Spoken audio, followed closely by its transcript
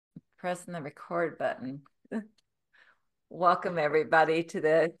pressing the record button. Welcome, everybody, to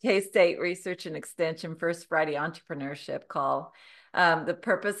the K-State Research and Extension First Friday Entrepreneurship Call. The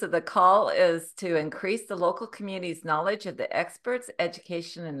purpose of the call is to increase the local community's knowledge of the experts,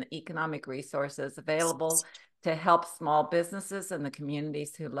 education, and economic resources available to help small businesses and the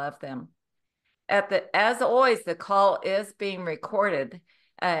communities who love them. As always, the call is being recorded,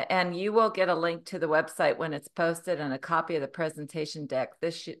 and you will get a link to the website when it's posted and a copy of the presentation deck.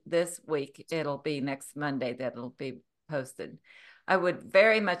 This week, it'll be next Monday that it'll be posted. I would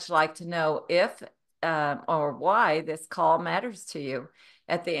very much like to know if or why this call matters to you.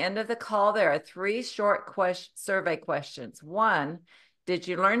 At the end of the call, there are 3 short survey questions. 1, did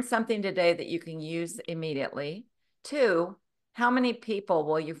you learn something today that you can use immediately? 2, how many people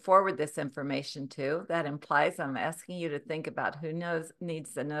will you forward this information to? That implies I'm asking you to think about who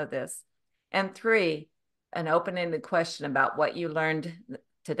needs to know this. And 3, an open-ended question about what you learned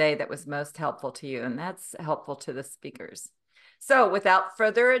today that was most helpful to you, and that's helpful to the speakers. So without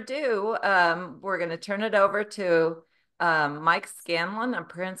further ado, we're going to turn it over to Mike Scanlon, a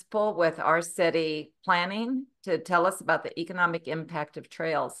principal with our city planning, to tell us about the economic impact of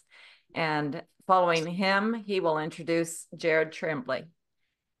trails. And following him, he will introduce Jared Tremblay.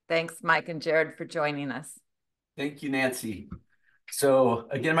 Thanks, Mike and Jared, for joining us. Thank you, Nancy. So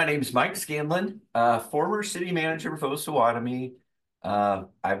again, my name is Mike Scanlon, former city manager of Osawatomie.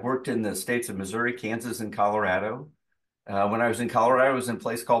 I've worked in the states of Missouri, Kansas, and Colorado. When I was in Colorado, I was in a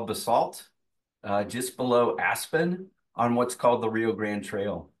place called Basalt, just below Aspen on what's called the Rio Grande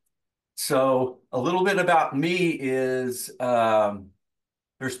Trail. So a little bit about me is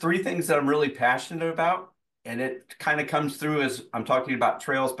there's 3 things that I'm really passionate about, and it kind of comes through as I'm talking about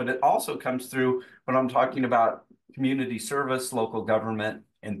trails, but it also comes through when I'm talking about community service, local government,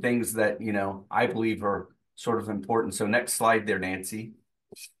 and things that, you know, I believe are sort of important. So next slide there, Nancy.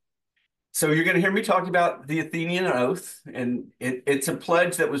 So you're going to hear me talk about the Athenian Oath, and it's a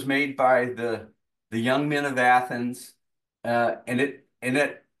pledge that was made by the young men of Athens, and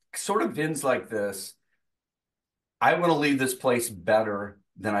it sort of ends like this: I want to leave this place better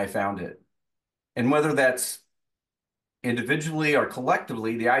than I found it. And whether that's individually or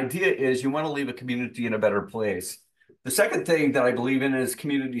collectively, the idea is you want to leave a community in a better place. The second thing that I believe in is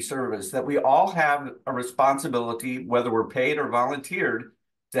community service, that we all have a responsibility, whether we're paid or volunteered,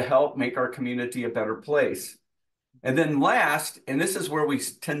 to help make our community a better place. And then last, and this is where we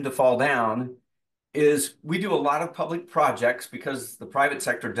tend to fall down, is we do a lot of public projects because the private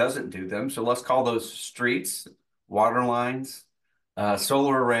sector doesn't do them. So let's call those streets, water lines,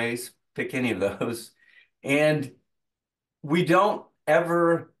 solar arrays, pick any of those. And we don't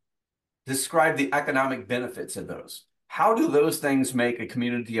ever describe the economic benefits of those. How do those things make a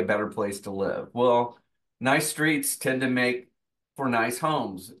community a better place to live? Well, nice streets tend to make for nice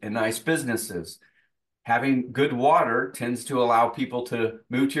homes and nice businesses. Having good water tends to allow people to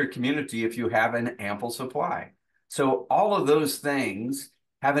move to your community if you have an ample supply. So all of those things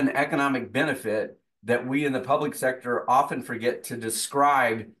have an economic benefit that we in the public sector often forget to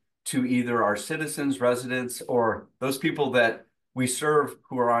describe to either our citizens, residents, or those people that we serve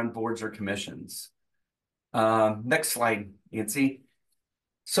who are on boards or commissions. Next slide, Nancy.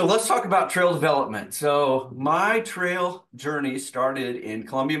 So let's talk about trail development. So my trail journey started in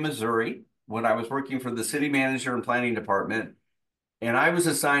Columbia, Missouri, when I was working for the city manager and planning department, and I was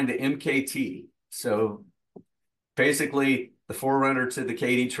assigned to MKT. So basically the forerunner to the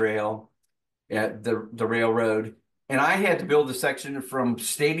Katy Trail at the railroad. And I had to build a section from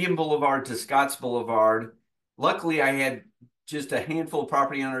Stadium Boulevard to Scotts Boulevard. Luckily, I had just a handful of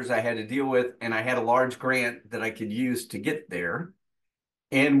property owners I had to deal with, and I had a large grant that I could use to get there.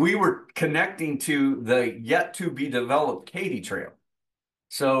 And we were connecting to the yet to be developed Katy Trail.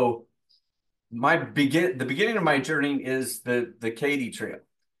 So the beginning of my journey is the Katy Trail.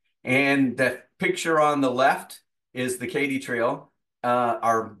 And the picture on the left is the Katy Trail,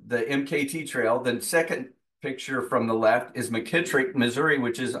 or the MKT Trail. The second picture from the left is McKittrick, Missouri,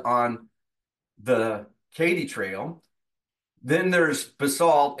 which is on the Katy Trail. Then there's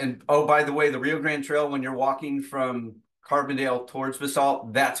Basalt. And oh, by the way, the Rio Grande Trail, when you're walking from Carbondale towards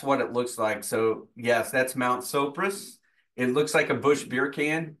Basalt, that's what it looks like. So yes, that's Mount Sopris. It looks like a Busch beer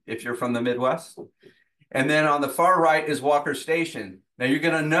can if you're from the Midwest. And then on the far right is Walker Station. Now you're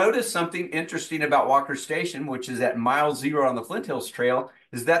going to notice something interesting about Walker Station, which is at mile 0 on the Flint Hills Trail,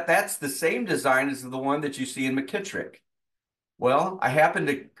 is that that's the same design as the one that you see in McKittrick. Well, I happened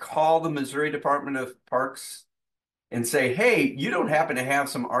to call the Missouri Department of Parks and say, hey, you don't happen to have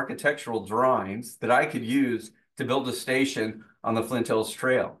some architectural drawings that I could use to build a station on the Flint Hills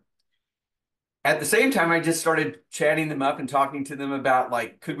Trail? At the same time, I just started chatting them up and talking to them about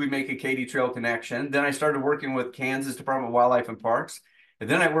like, could we make a Katy Trail connection? Then I started working with Kansas Department of Wildlife and Parks. And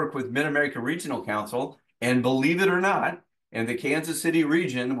then I worked with Mid-America Regional Council. And believe it or not, in the Kansas City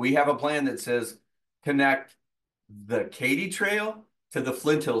region, we have a plan that says connect the Katy Trail to the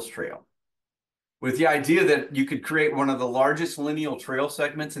Flint Hills Trail, with the idea that you could create one of the largest lineal trail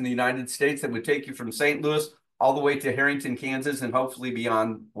segments in the United States that would take you from St. Louis all the way to Harrington, Kansas, and hopefully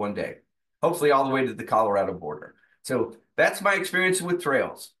beyond one day, hopefully all the way to the Colorado border. So that's my experience with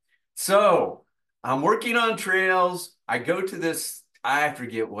trails. So I'm working on trails. I go to this, I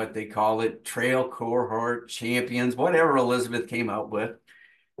forget what they call it, trail cohort champions, whatever Elizabeth came up with.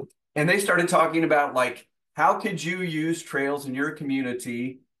 And they started talking about like, how could you use trails in your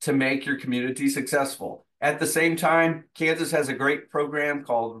community to make your community successful? At the same time, Kansas has a great program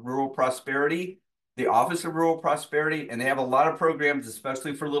called Rural Prosperity, the Office of Rural Prosperity, and they have a lot of programs,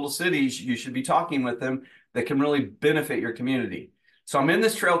 especially for little cities. You should be talking with them that can really benefit your community. So I'm in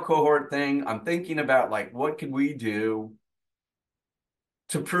this trail cohort thing. I'm thinking about like, what could we do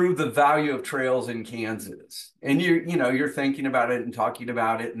to prove the value of trails in Kansas? And you're thinking about it and talking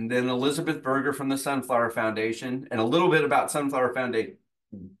about it. And then Elizabeth Berger from the Sunflower Foundation, and a little bit about Sunflower Foundation,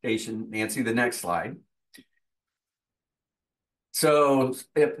 Nancy, the next slide. So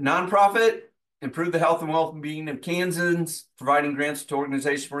if nonprofit, improve the health and well-being of Kansans, providing grants to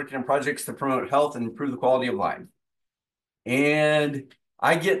organizations working on projects to promote health and improve the quality of life. And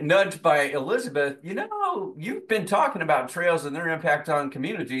I get nudged by Elizabeth, you've been talking about trails and their impact on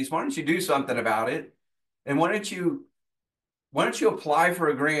communities. Why don't you do something about it? And why don't you apply for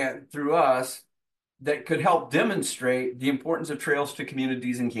a grant through us that could help demonstrate the importance of trails to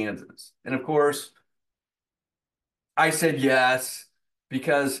communities in Kansas? And of course, I said yes,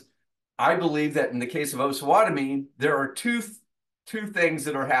 because I believe that in the case of Osawatomie, there are two things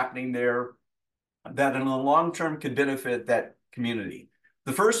that are happening there that in the long term could benefit that community.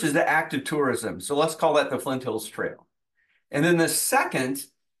 The first is the active tourism. So let's call that the Flint Hills Trail. And then the second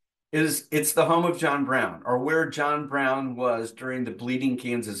is it's the home of John Brown, or where John Brown was during the Bleeding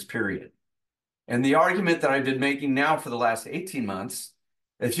Kansas period. And the argument that I've been making now for the last 18 months,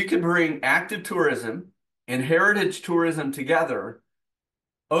 if you can bring active tourism and heritage tourism together,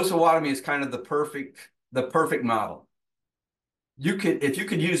 Osawatomie is kind of the perfect model. If you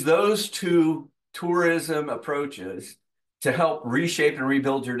could use those two tourism approaches to help reshape and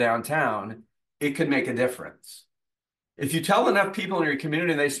rebuild your downtown, it could make a difference. If you tell enough people in your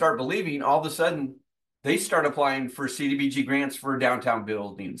community and they start believing, all of a sudden they start applying for CDBG grants for downtown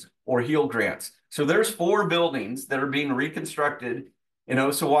buildings or HEAL grants. So there's 4 buildings that are being reconstructed in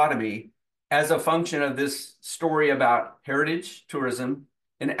Osawatomie as a function of this story about heritage tourism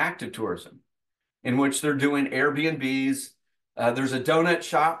and active tourism, in which they're doing Airbnbs. There's a donut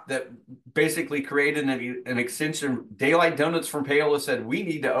shop that basically created an extension. Daylight Donuts from Paola said, we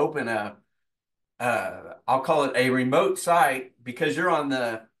need to open I'll call it a remote site because you're on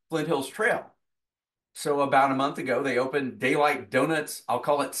the Flint Hills Trail. So about a month ago, they opened Daylight Donuts, I'll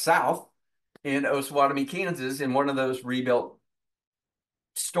call it South, in Osawatomie, Kansas, in one of those rebuilt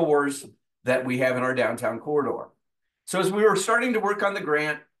stores that we have in our downtown corridor. So as we were starting to work on the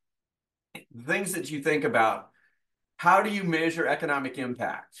grant, things that you think about, how do you measure economic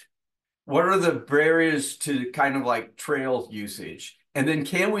impact? What are the barriers to kind of like trail usage? And then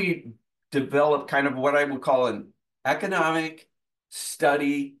can we develop kind of what I would call an economic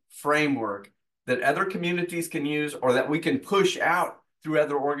study framework that other communities can use, or that we can push out through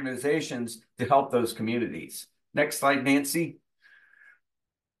other organizations to help those communities? Next slide, Nancy.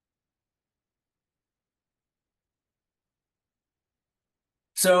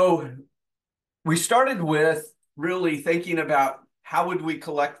 So we started with really thinking about how would we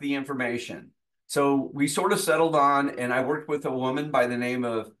collect the information. So we sort of settled on, and I worked with a woman by the name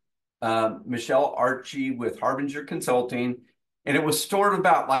of Michelle Archie with Harbinger Consulting. And it was sort of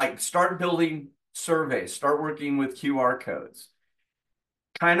about like, start building surveys, start working with QR codes.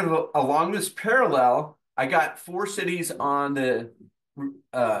 Kind of along this parallel, I got 4 cities on the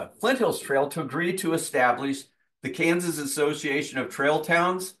Flint Hills Trail to agree to establish the Kansas Association of Trail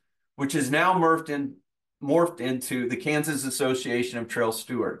Towns, which is now morphed into the Kansas Association of Trail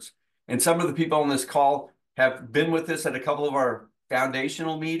Stewards. And some of the people on this call have been with us at a couple of our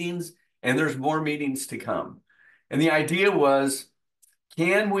foundational meetings, and there's more meetings to come. And the idea was,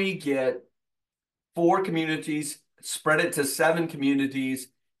 can we get 4 communities, spread it to 7 communities?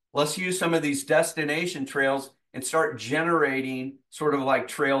 Let's use some of these destination trails and start generating sort of like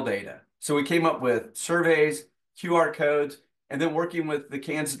trail data. So we came up with surveys, QR codes, and then working with the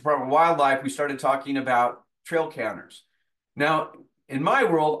Kansas Department of Wildlife, we started talking about trail counters. Now, in my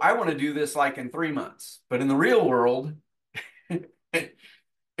world, I want to do this like in 3 months. But in the real world,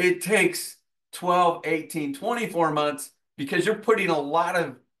 it takes 12, 18, 24 months because you're putting a lot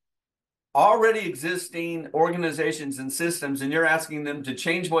of already existing organizations and systems and you're asking them to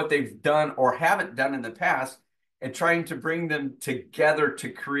change what they've done or haven't done in the past and trying to bring them together to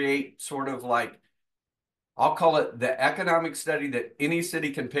create sort of like, I'll call it the economic study that any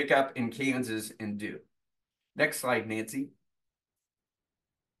city can pick up in Kansas and do. Next slide, Nancy.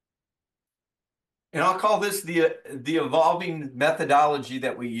 And I'll call this the evolving methodology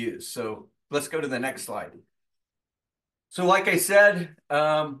that we use. So let's go to the next slide. So like I said,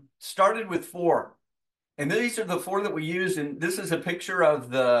 started with 4. And these are the 4 that we use. And this is a picture of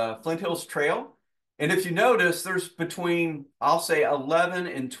the Flint Hills Trail. And if you notice, there's between, I'll say 11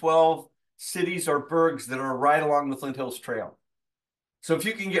 and 12 cities or burgs that are right along the Flint Hills Trail. So if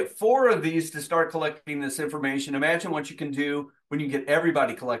you can get 4 of these to start collecting this information, imagine what you can do when you get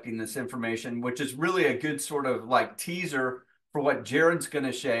everybody collecting this information, which is really a good sort of like teaser for what Jared's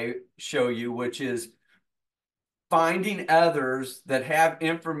going to show you, which is finding others that have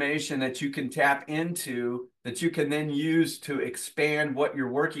information that you can tap into, that you can then use to expand what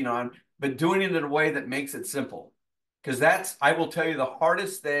you're working on, but doing it in a way that makes it simple. Because that's, I will tell you, the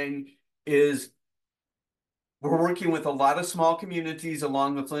hardest thing is we're working with a lot of small communities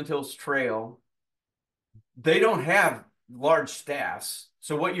along the Flint Hills Trail. They don't have large staffs.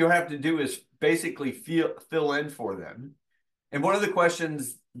 So what you have to do is basically fill in for them. And one of the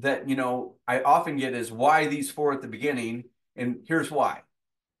questions that, I often get is why these 4 at the beginning? And here's why.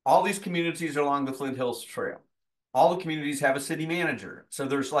 All these communities are along the Flint Hills Trail. All the communities have a city manager. So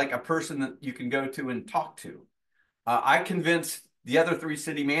there's like a person that you can go to and talk to. I convinced the other 3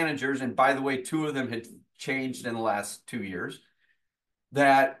 city managers, and by the way, 2 of them had changed in the last 2 years,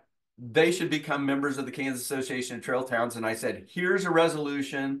 that they should become members of the Kansas Association of Trail Towns. And I said, here's a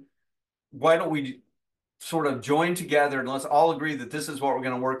resolution. Why don't we sort of join together and let's all agree that this is what we're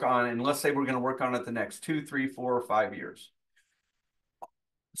going to work on. And let's say we're going to work on it the next 2, 3, 4, or 5 years.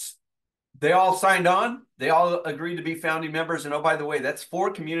 They all signed on. They all agreed to be founding members. And oh, by the way, that's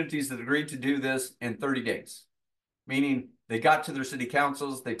 4 communities that agreed to do this in 30 days, meaning they got to their city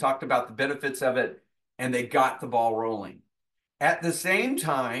councils, they talked about the benefits of it, and they got the ball rolling. At the same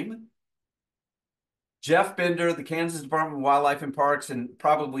time, Jeff Bender, the Kansas Department of Wildlife and Parks, and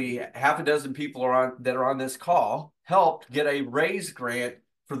probably half a dozen people that are on this call helped get a RAISE grant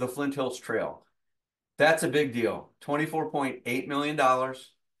for the Flint Hills Trail. That's a big deal. $24.8 million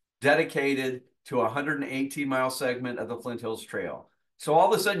dedicated to a 118-mile segment of the Flint Hills Trail. So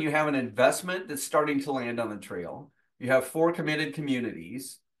all of a sudden you have an investment that's starting to land on the trail. You have 4 committed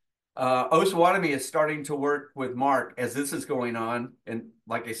communities. Osawatomie is starting to work with Mark as this is going on. And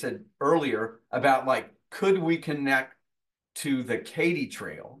like I said earlier, about like, could we connect to the Katy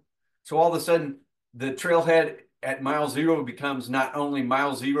Trail? So all of a sudden, the trailhead at mile 0 becomes not only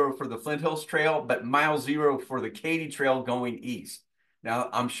mile 0 for the Flint Hills Trail, but mile 0 for the Katy Trail going east. Now,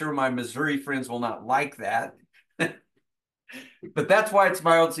 I'm sure my Missouri friends will not like that, but that's why it's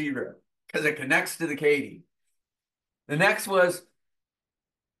mile 0, because it connects to the Katy. The next was,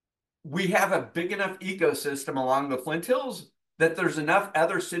 we have a big enough ecosystem along the Flint Hills that there's enough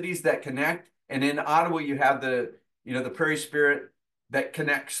other cities that connect. And in Ottawa, you have the Prairie Spirit that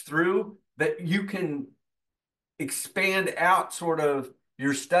connects through, that you can expand out sort of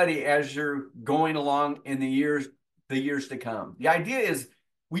your study as you're going along in the years to come. The idea is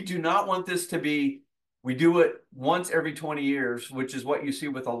we do not want this to be, we do it once every 20 years, which is what you see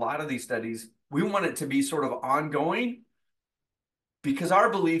with a lot of these studies. We want it to be sort of ongoing, because our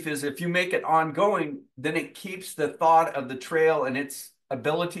belief is if you make it ongoing, then it keeps the thought of the trail and its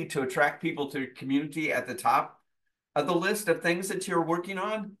ability to attract people to community at the top of the list of things that you're working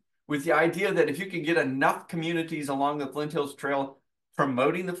on, with the idea that if you can get enough communities along the Flint Hills Trail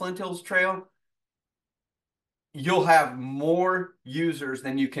promoting the Flint Hills Trail, you'll have more users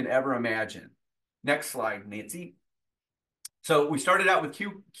than you can ever imagine. Next slide, Nancy. So we started out with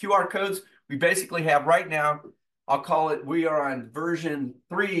QR codes. We basically have right now, I'll call it, we are on version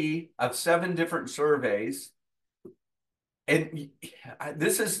 3 of 7 different surveys. And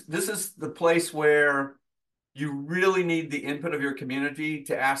this is the place where you really need the input of your community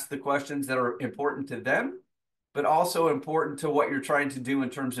to ask the questions that are important to them, but also important to what you're trying to do in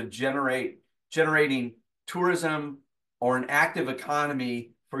terms of generating tourism or an active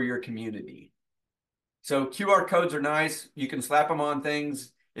economy for your community. So QR codes are nice. You can slap them on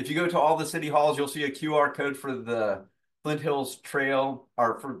things. If you go to all the city halls, you'll see a QR code for the Flint Hills Trail,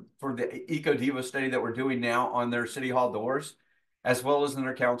 or for the Eco Diva study that we're doing now on their city hall doors, as well as in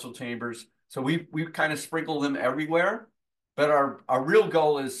their council chambers. So we kind of sprinkle them everywhere. But our real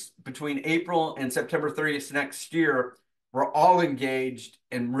goal is between April and September 30th next year, we're all engaged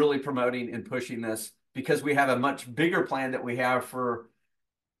in really promoting and pushing this because we have a much bigger plan that we have for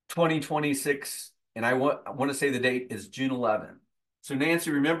 2026. And I want to say the date is June 11th. So Nancy,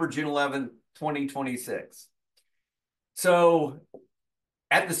 remember June 11th, 2026. So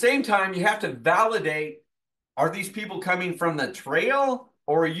at the same time, you have to validate, are these people coming from the trail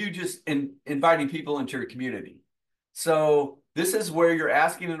or are you just inviting people into your community? So this is where you're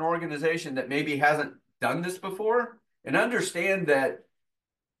asking an organization that maybe hasn't done this before and understand that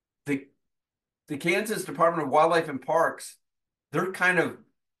the, the Kansas Department of Wildlife and Parks, they're kind of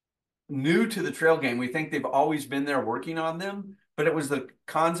new to the trail game. We think they've always been there working on them, but it was the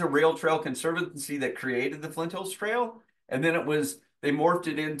Kanza Rail Trail Conservancy that created the Flint Hills Trail. And then they morphed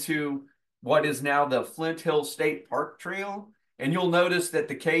it into what is now the Flint Hills State Park Trail. And you'll notice that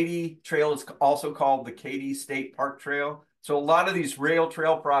the Katy Trail is also called the Katy State Park Trail. So a lot of these rail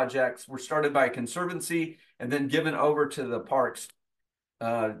trail projects were started by a conservancy and then given over to the parks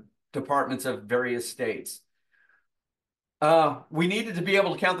departments of various states. We needed to be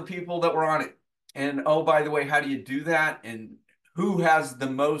able to count the people that were on it. And oh, by the way, how do you do that? And who has the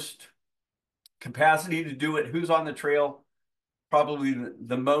most capacity to do it? Who's on the trail probably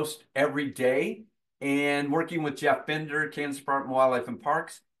the most every day? And working with Jeff Bender, Kansas Department of Wildlife and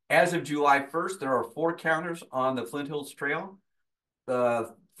Parks, as of July 1st, there are 4 counters on the Flint Hills Trail.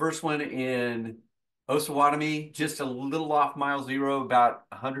 The first one in Osawatomie, just a little off mile zero, about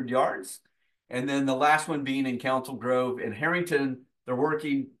 100 yards. And then the last one being in Council Grove in Harrington, they're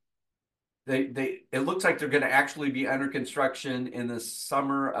working. It looks like they're going to actually be under construction in the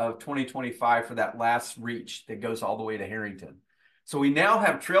summer of 2025 for that last reach that goes all the way to Harrington. So we now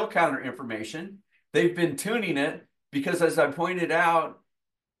have trail counter information. They've been tuning it because, as I pointed out,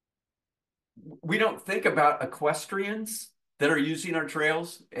 we don't think about equestrians that are using our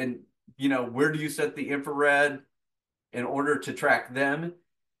trails and, where do you set the infrared in order to track them?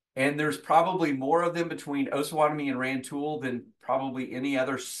 And there's probably more of them between Osawatomie and Rantoul than probably any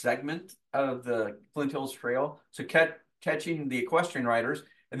other segment of the Flint Hills Trail. So catching the equestrian riders.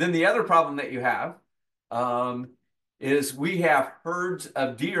 And then the other problem that you have is we have herds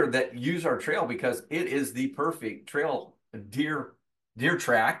of deer that use our trail because it is the perfect trail deer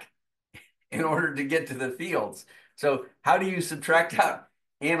track in order to get to the fields. So how do you subtract out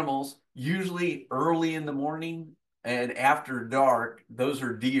animals? Usually early in the morning and after dark, those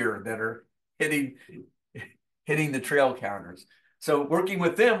are deer that are hitting the trail counters. So working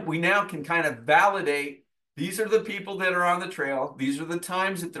with them, we now can kind of validate these are the people that are on the trail. These are the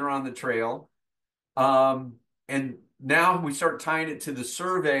times that they're on the trail. And now we start tying it to the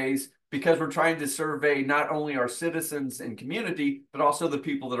surveys because we're trying to survey not only our citizens and community, but also the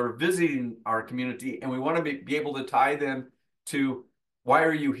people that are visiting our community. And we want to be able to tie them to, why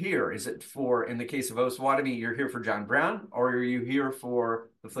are you here? Is it for, in the case of Osawatomie, you're here for John Brown, or are you here for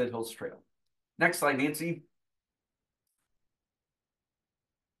the Flint Hills Trail? Next slide, Nancy.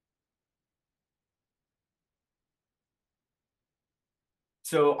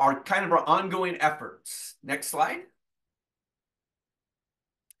 So our ongoing efforts. Next slide.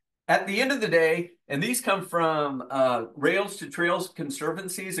 At the end of the day, and these come from Rails to Trails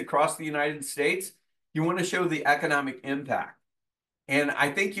conservancies across the United States, you want to show the economic impact. And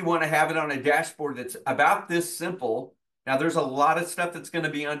I think you want to have it on a dashboard that's about this simple. Now, there's a lot of stuff that's going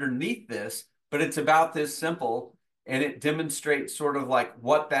to be underneath this, but it's about this simple, and it demonstrates sort of like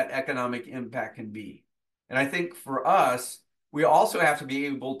what that economic impact can be. And I think for us, we also have to be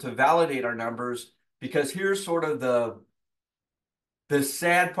able to validate our numbers because here's sort of the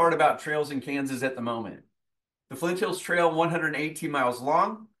sad part about trails in Kansas at the moment. The Flint Hills Trail, 118 miles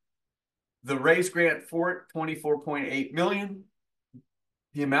long. The raise grant for it, 24.8 million.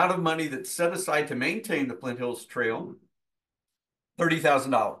 The amount of money that's set aside to maintain the Flint Hills Trail,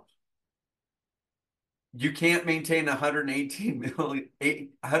 $30,000. You can't maintain a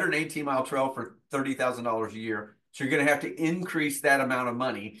 118 mile trail for $30,000 a year. So you're going to have to increase that amount of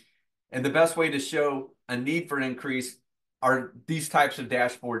money. And the best way to show a need for an increase are these types of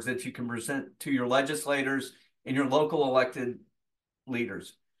dashboards that you can present to your legislators and your local elected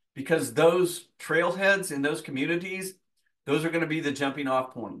leaders. Because those trailheads in those communities, those are going to be the jumping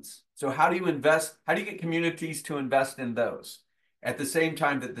off points. So how do you invest? How do you get communities to invest in those at the same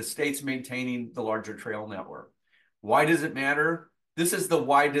time that the state's maintaining the larger trail network? Why does it matter? This is the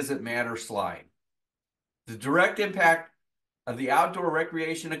why does it matter slide. The direct impact of the outdoor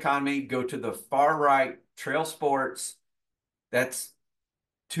recreation economy go to the far right, trail sports. That's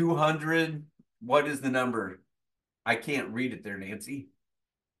 200. What is the number? I can't read it there, Nancy.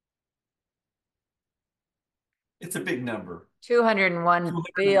 It's a big number. 201 201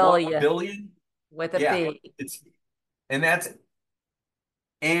 billion billion. with a Yeah, B. it's and that's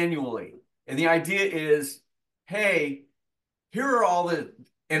annually. And the idea is, hey, here are all the,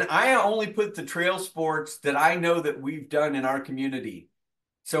 and I only put the trail sports that I know that we've done in our community.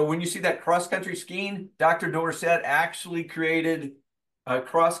 So when you see that cross country skiing, Dr. Dorsett actually created a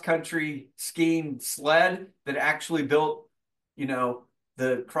cross country skiing sled that actually built, you know,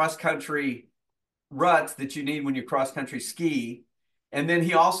 the cross country ruts that you need when you cross country ski. And then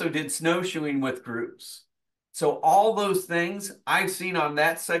he also did snowshoeing with groups. So all those things I've seen on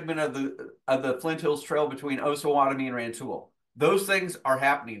that segment of the Flint Hills Trail between Osawatomie and Rantoul. Those things are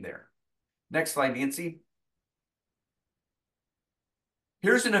happening there. Next slide, Nancy.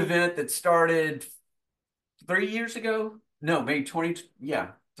 Here's an event that started 3 years ago. No, maybe 20,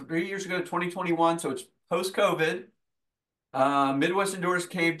 yeah, 3 years ago, 2021. So it's post-COVID. Midwest Endurance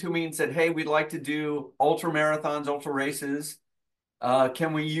came to me and said, hey, we'd like to do ultra marathons, ultra races.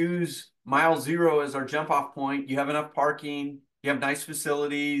 Can we use mile zero as our jump off point? You have enough parking, you have nice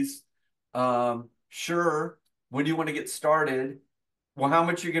facilities. Sure. When do you want to get started? Well, how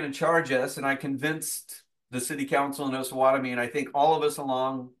much are you going to charge us? And I convinced the city council in Osawatomie, and I think all of us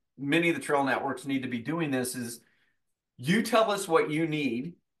along many of the trail networks need to be doing this, is you tell us what you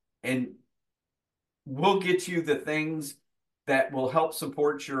need and we'll get you the things that will help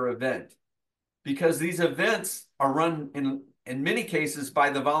support your event, because these events are run in many cases by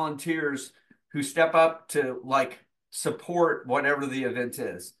the volunteers who step up to like support whatever the event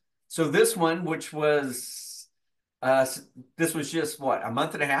is. So this one, which was this was just what, a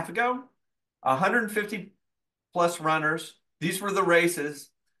month and a half ago, 150 plus runners. These were the races.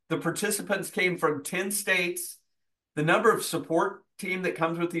 The participants came from 10 states. The number of support team that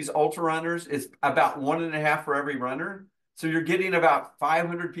comes with these ultra runners is about 1.5 for every runner. So you're getting about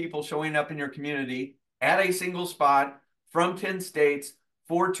 500 people showing up in your community at a single spot from 10 states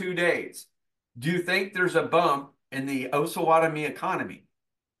for 2 days. Do you think there's a bump in the Osawatomie economy?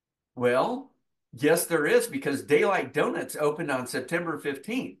 Well, yes, there is, because Daylight Donuts opened on September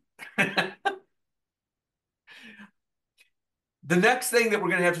 15th. The next thing that we're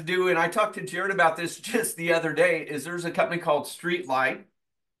going to have to do, and I talked to Jared about this just the other day, is there's a company called Streetlight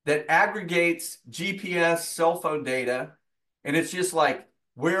that aggregates GPS cell phone data. And it's just like,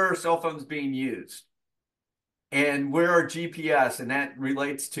 where are cell phones being used? And where are GPS? And that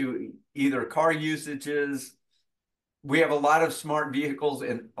relates to either car usages. We have a lot of smart vehicles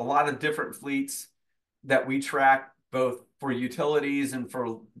and a lot of different fleets that we track, both for utilities and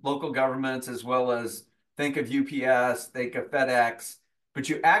for local governments, as well as think of UPS, think of FedEx. But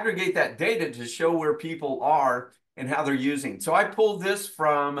you aggregate that data to show where people are and how they're using. So I pulled this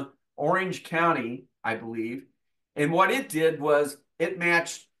from Orange County, I believe. And what it did was it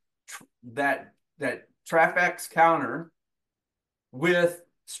matched that Trafex counter with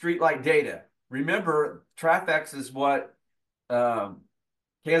streetlight data. Remember, Trafex is what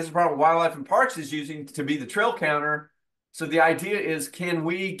Kansas Department of Wildlife and Parks is using to be the trail counter. So the idea is, can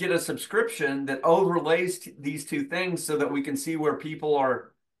we get a subscription that overlays these two things so that we can see where people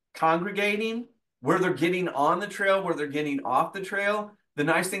are congregating, where they're getting on the trail, where they're getting off the trail. The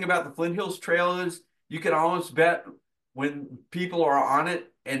nice thing about the Flint Hills Trail is you can almost bet when people are on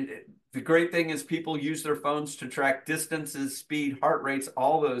it. And the great thing is people use their phones to track distances, speed, heart rates,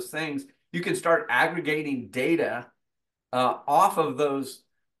 all those things. You can start aggregating data off of those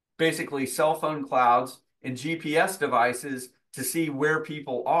basically cell phone clouds and GPS devices to see where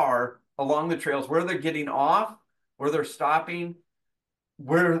people are along the trails, where they're getting off, where they're stopping,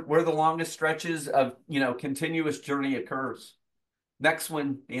 where the longest stretches of continuous journey occurs. Next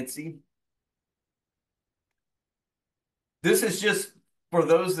one, Nancy. This is just for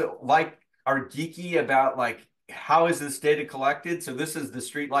those that like are geeky about like, how is this data collected? So this is the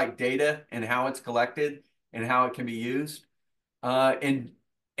streetlight data and how it's collected and how it can be used. And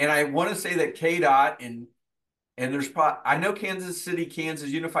I want to say that KDOT and there's I know Kansas City,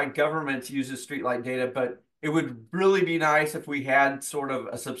 Kansas Unified Government uses streetlight data, but it would really be nice if we had sort of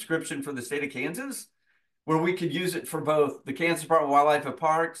a subscription for the state of Kansas where we could use it for both the Kansas Department of Wildlife and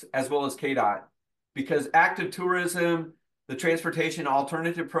Parks as well as KDOT, because active tourism, the transportation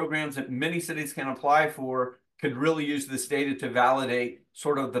alternative programs that many cities can apply for, could really use this data to validate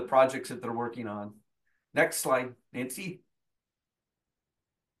sort of the projects that they're working on. Next slide, Nancy.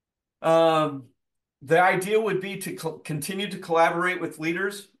 The idea would be to continue to collaborate with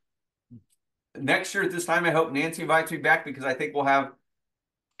leaders. Next year at this time, I hope Nancy invites me back, because I think we'll have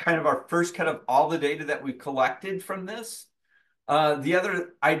kind of our first cut of all the data that we've collected from this. The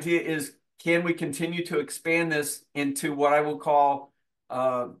other idea is, can we continue to expand this into what I will call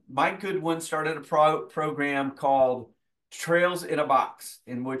Mike Goodwin started a program called Trails in a Box,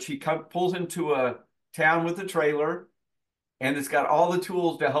 in which he pulls into a town with a trailer, and it's got all the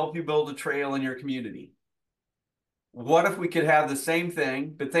tools to help you build a trail in your community. What if we could have the same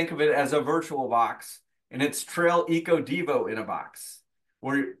thing, but think of it as a virtual box, and it's Trail Eco Devo in a box,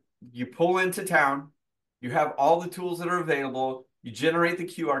 where you pull into town, you have all the tools that are available, you generate the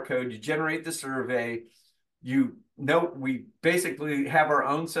QR code, you generate the survey, we basically have our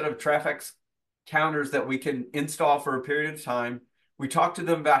own set of traffic counters that we can install for a period of time. We talk to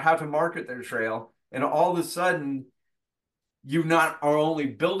them about how to market their trail, and all of a sudden, you not are only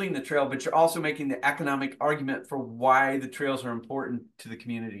building the trail, but you're also making the economic argument for why the trails are important to the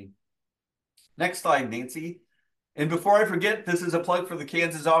community. Next slide, Nancy. And before I forget, this is a plug for the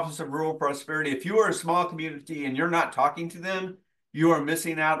Kansas Office of Rural Prosperity. If you are a small community and you're not talking to them, you are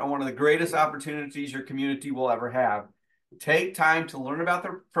missing out on one of the greatest opportunities your community will ever have. Take time to learn about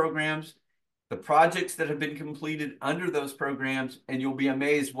their programs, the projects that have been completed under those programs, and you'll be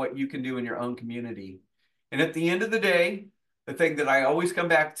amazed what you can do in your own community. And at the end of the day, the thing that I always come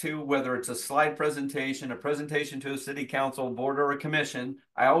back to, whether it's a slide presentation, a presentation to a city council, board, or a commission,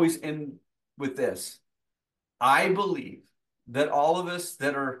 I always end with this. I believe that all of us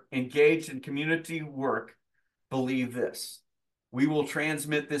that are engaged in community work believe this. We will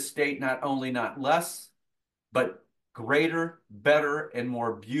transmit this state not only not less, but greater, better, and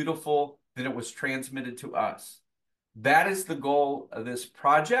more beautiful than it was transmitted to us. That is the goal of this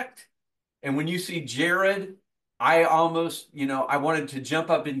project. And when you see Jared, I almost, I wanted to jump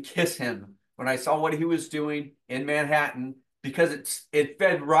up and kiss him when I saw what he was doing in Manhattan, because it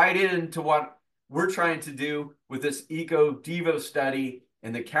fed right into what we're trying to do with this Eco Devo study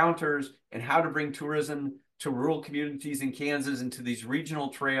and the counters and how to bring tourism to rural communities in Kansas and to these regional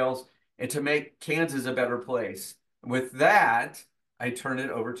trails and to make Kansas a better place. With that, I turn it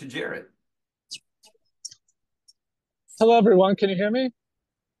over to Jared. Hello, everyone. Can you hear me?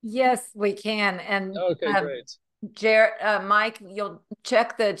 Yes, we can. And Okay, great. Jared, Mike, you'll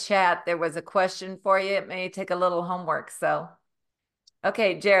check the chat. There was a question for you. It may take a little homework. So,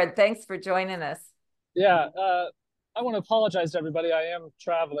 okay, Jared, thanks for joining us. Yeah, I want to apologize to everybody. I am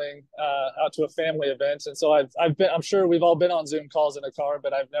traveling out to a family event, and so I've been. I'm sure we've all been on Zoom calls in a car,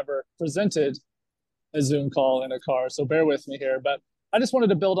 but I've never presented a Zoom call in a car. So bear with me here. But I just wanted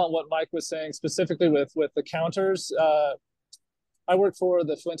to build on what Mike was saying, specifically with the counters. I work for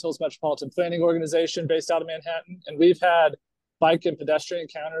the Flint Hills Metropolitan Planning Organization based out of Manhattan, and we've had bike and pedestrian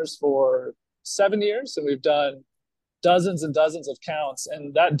counters for 7 years, and we've done dozens and dozens of counts.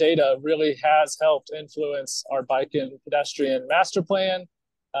 And that data really has helped influence our bike and pedestrian master plan,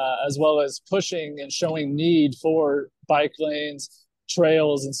 as well as pushing and showing need for bike lanes,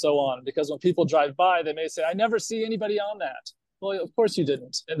 trails, and so on. Because when people drive by, they may say, I never see anybody on that. Well, of course you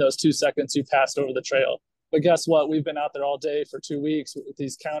didn't in those 2 seconds you passed over the trail. But guess what? We've been out there all day for 2 weeks with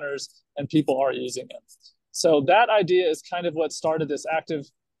these counters, and people are using them. So that idea is kind of what started this active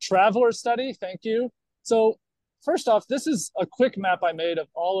traveler study. Thank you. So first off, this is a quick map I made of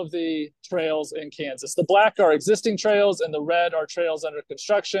all of the trails in Kansas. The black are existing trails, and the red are trails under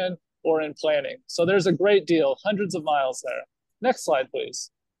construction or in planning. So there's a great deal, hundreds of miles there. Next slide, please.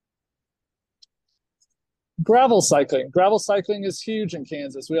 Gravel cycling. Gravel cycling is huge in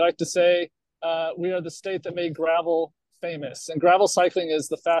Kansas. We like to say we are the state that made gravel famous. And gravel cycling is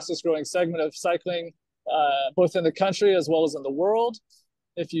the fastest growing segment of cycling, both in the country as well as in the world.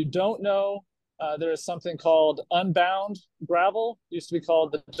 If you don't know, there is something called Unbound Gravel. It used to be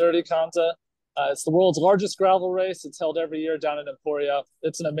called the Dirty Kanza. It's the world's largest gravel race. It's held every year down in Emporia.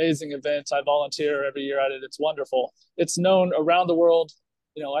 It's an amazing event. I volunteer every year at it. It's wonderful. It's known around the world.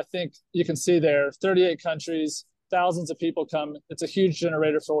 I think you can see there, 38 countries, thousands of people come. It's a huge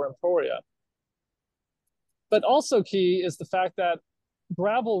generator for Emporia. But also key is the fact that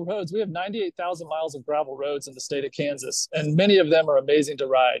gravel roads, we have 98,000 miles of gravel roads in the state of Kansas, and many of them are amazing to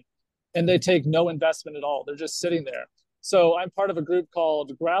ride. And they take no investment at all. They're just sitting there. So I'm part of a group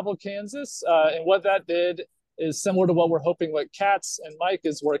called Gravel Kansas. And what that did is similar to what we're hoping what Katz and Mike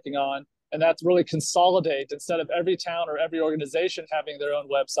is working on. And that's really consolidate. Instead of every town or every organization having their own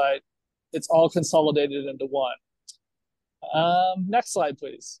website, it's all consolidated into one. Next slide,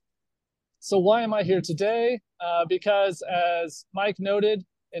 please. So why am I here today? Because as Mike noted,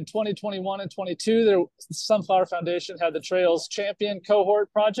 in 2021 and 22, the Sunflower Foundation had the Trails Champion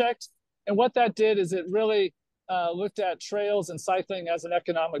Cohort Project. And what that did is it really looked at trails and cycling as an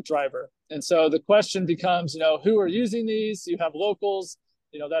economic driver. And so the question becomes, who are using these? You have locals,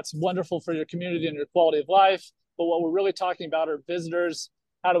 that's wonderful for your community and your quality of life. But what we're really talking about are visitors.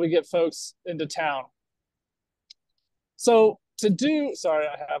 How do we get folks into town? So to do, sorry,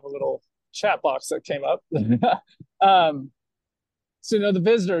 I have a little chat box that came up. So, the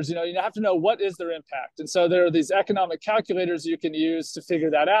visitors, you have to know what is their impact. And so there are these economic calculators you can use to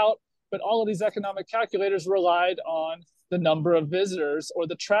figure that out. But all of these economic calculators relied on the number of visitors or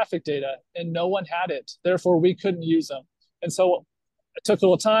the traffic data, and no one had it. Therefore, we couldn't use them. And so it took a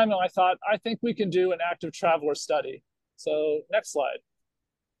little time, and I thought, I think we can do an active traveler study. So next slide.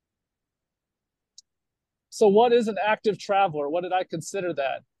 So what is an active traveler? What did I consider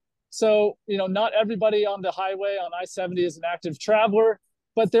that? So, not everybody on the highway on I-70 is an active traveler,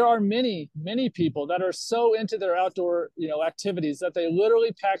 but there are many, many people that are so into their outdoor, activities that they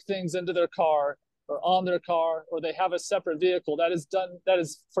literally pack things into their car or on their car, or they have a separate vehicle that is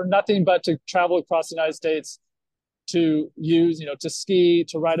for nothing but to travel across the United States, to use, to ski,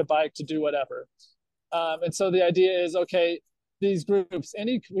 to ride a bike, to do whatever. And so the idea is, okay, these groups,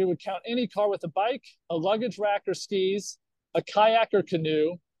 we would count any car with a bike, a luggage rack or skis, a kayak or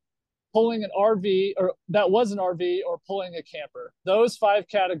canoe, pulling an RV, or that was an RV, or pulling a camper. Those 5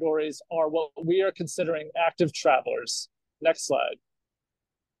 categories are what we are considering active travelers. Next slide.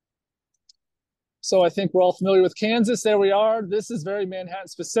 So I think we're all familiar with Kansas. There we are. This is very Manhattan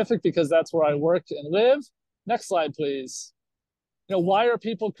specific because that's where I work and live. Next slide, please. Why are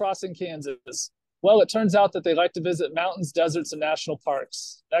people crossing Kansas? Well, it turns out that they like to visit mountains, deserts, and national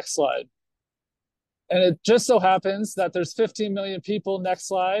parks. Next slide. And it just so happens that there's 15 million people, next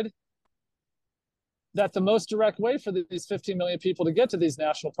slide, that the most direct way for these 15 million people to get to these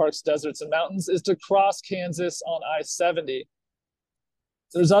national parks, deserts, and mountains is to cross Kansas on I-70.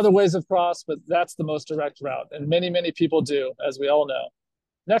 There's other ways of cross, but that's the most direct route. And many, many people do, as we all know.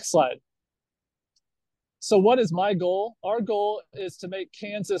 Next slide. So what is my goal? Our goal is to make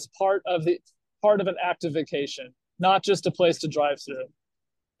Kansas part of an active vacation, not just a place to drive through.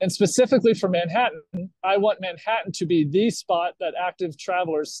 And specifically for Manhattan, I want Manhattan to be the spot that active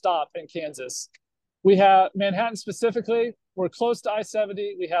travelers stop in Kansas. We have Manhattan specifically, we're close to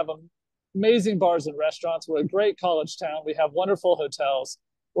I-70. We have amazing bars and restaurants. We're a great college town. We have wonderful hotels.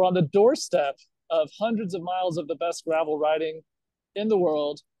 We're on the doorstep of hundreds of miles of the best gravel riding in the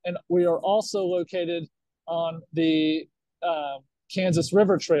world. And we are also located on the Kansas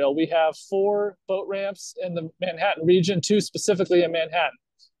River Trail. We have 4 boat ramps in the Manhattan region, 2 specifically in Manhattan.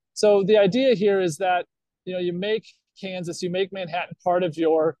 So the idea here is that, you make Kansas, you make Manhattan part of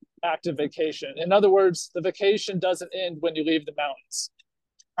your active vacation. In other words, the vacation doesn't end when you leave the mountains.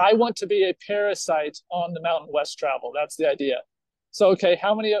 I want to be a parasite on the Mountain West travel. That's the idea. So, okay,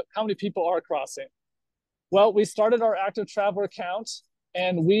 how many people are crossing? Well, we started our active traveler count,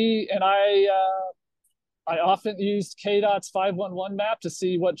 and I often used KDOT's 511 map to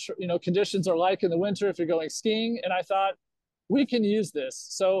see what conditions are like in the winter if you're going skiing, and I thought we can use this.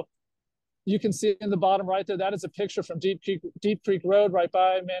 So you can see in the bottom right there, that is a picture from Deep Creek Road right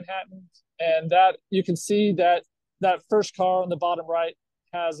by Manhattan, and that you can see that first car on the bottom right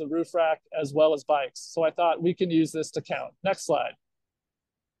has a roof rack as well as bikes. So I thought we can use this to count. Next slide.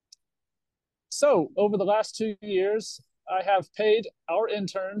 So over the last 2 years, I have paid our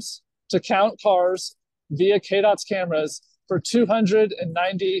interns to count cars via KDOT's cameras for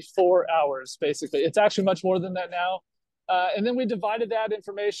 294 hours, basically. It's actually much more than that now. And then we divided that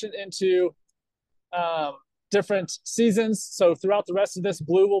information into different seasons. So throughout the rest of this,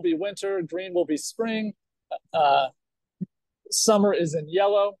 blue will be winter, green will be spring, summer is in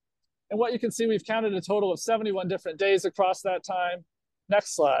yellow. And what you can see, we've counted a total of 71 different days across that time.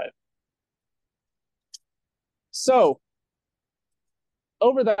 Next slide. So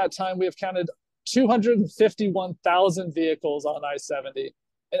over that time, we have counted 251,000 vehicles on I-70.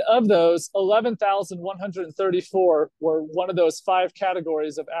 And of those, 11,134 were one of those 5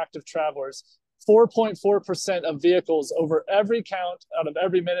 categories of active travelers. 4.4% of vehicles over every count out of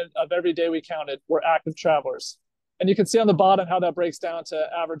every minute of every day we counted were active travelers. And you can see on the bottom how that breaks down to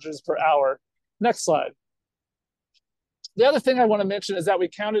averages per hour. Next slide. The other thing I want to mention is that we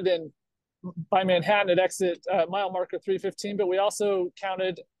counted by Manhattan at exit mile marker 315, but we also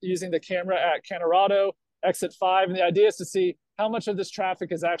counted using the camera at Colorado, exit 5. And the idea is to see how much of this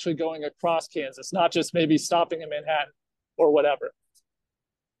traffic is actually going across Kansas, not just maybe stopping in Manhattan or whatever.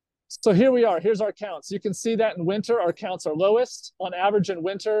 So here we are. Here's our counts. You can see that in winter, our counts are lowest. On average in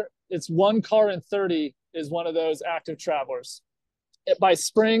winter, it's 1 car in 30 is one of those active travelers. By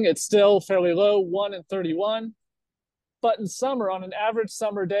spring, it's still fairly low, 1 in 31. But in summer, on an average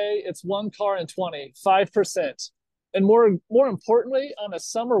summer day, it's 1 car in 20, 5%. And more importantly, on a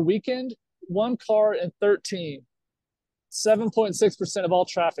summer weekend, 1 car in 13, 7.6% of all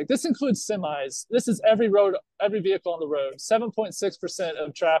traffic. This includes semis. This is every vehicle on the road. 7.6%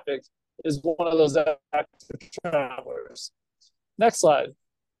 of traffic is one of those active travelers. Next slide.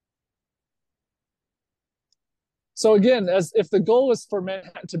 So again, as if the goal is for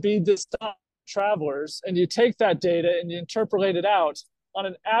Manhattan to be this stop travelers, and you take that data and you interpolate it out, on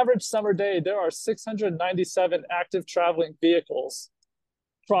an average summer day, there are 697 active traveling vehicles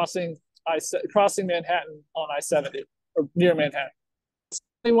crossing Manhattan on I-70 or near Manhattan.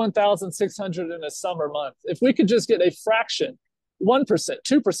 21,600 in a summer month. If we could just get a fraction, 1%,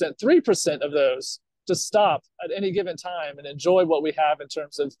 2%, 3% of those to stop at any given time and enjoy what we have in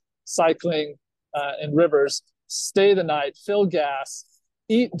terms of cycling and rivers, stay the night, fill gas,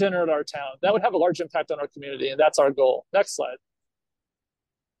 eat dinner at our town, that would have a large impact on our community, and that's our goal. Next slide.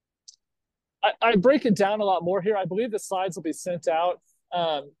 I break it down a lot more here. I believe the slides will be sent out.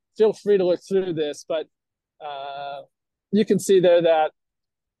 Feel free to look through this, but you can see there that,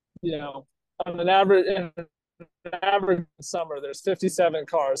 you know, on an average summer, there's 57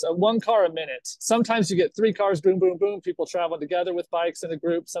 cars, 1 car a minute. Sometimes you get 3 cars, boom, boom, boom, people traveling together with bikes in a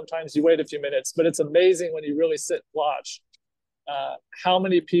group. Sometimes you wait a few minutes, but it's amazing when you really sit and watch how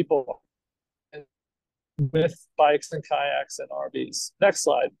many people with bikes and kayaks and RVs. Next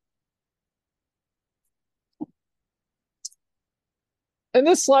slide. And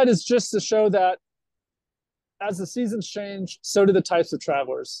this slide is just to show that as the seasons change, so do the types of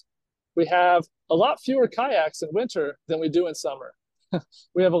travelers. We have a lot fewer kayaks in winter than we do in summer.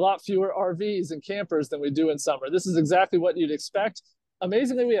 We have a lot fewer RVs and campers than we do in summer. This is exactly what you'd expect.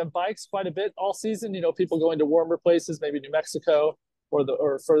 Amazingly, we have bikes quite a bit all season. You know, people going to warmer places, maybe New Mexico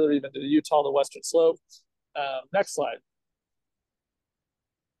or further even to Utah, the Western Slope. Next slide.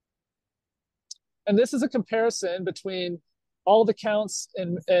 And this is a comparison between all the counts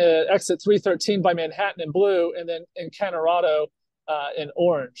in exit 313 by Manhattan in blue, and then in Colorado in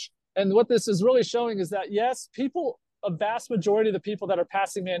orange. And what this is really showing is that, yes, a vast majority of the people that are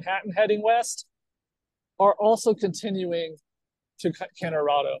passing Manhattan heading west are also continuing to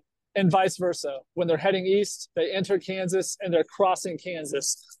Colorado, and vice versa. When they're heading east, they enter Kansas and they're crossing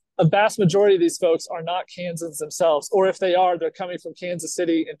Kansas. A vast majority of these folks are not Kansans themselves, or if they are, they're coming from Kansas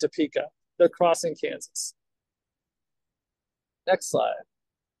City and Topeka. They're crossing Kansas. Next slide.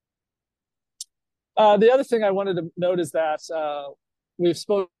 The other thing I wanted to note is that we've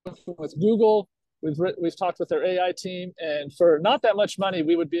spoken with Google. We've talked with their AI team, and for not that much money,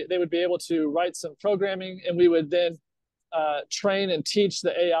 they would be able to write some programming, and we would then train and teach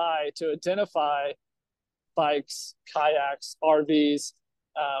the AI to identify bikes, kayaks, RVs,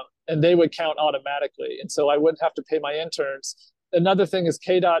 and they would count automatically. And so I wouldn't have to pay my interns. Another thing is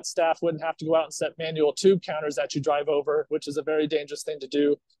KDOT staff wouldn't have to go out and set manual tube counters that you drive over, which is a very dangerous thing to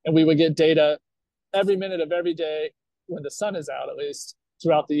do. And we would get data every minute of every day, when the sun is out at least,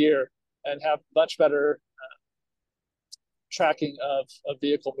 throughout the year, and have much better tracking of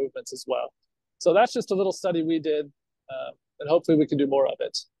vehicle movements as well. So that's just a little study we did, and hopefully we can do more of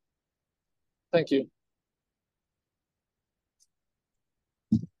it. Thank you.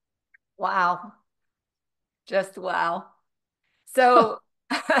 Wow. Just wow. So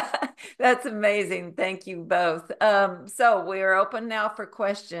that's amazing. Thank you both. So we're open now for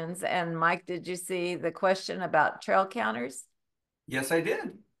questions. And Mike, did you see the question about trail counters? Yes, I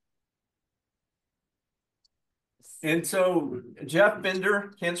did. And so Jeff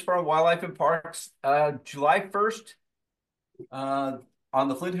Bender, Kansas Department of Wildlife and Parks, July 1st, on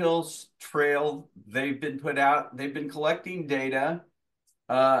the Flint Hills Trail, they've been collecting data.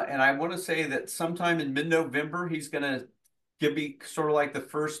 And I want to say that sometime in mid-November, he's going to give me sort of like the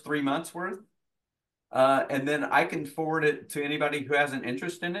first 3 months worth. And then I can forward it to anybody who has an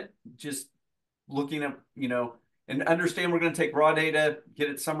interest in it, just looking at, you know, and understand we're going to take raw data, get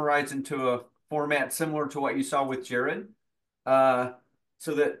it summarized into a format similar to what you saw with Jared, so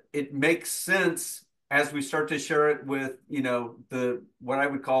that it makes sense as we start to share it with, you know, what I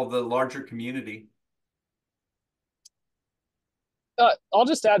would call the larger community. I'll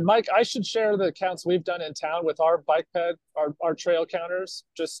just add, Mike, I should share the counts we've done in town with our bike ped, our trail counters,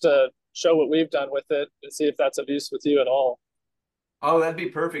 just to show what we've done with it and see if that's of use with you at all. Oh, that'd be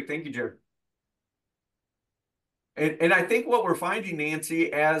perfect. Thank you, Jared. And I think what we're finding,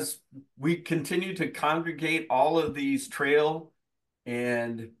 Nancy, as we continue to congregate all of these trails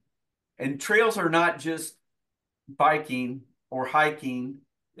are not just biking or hiking.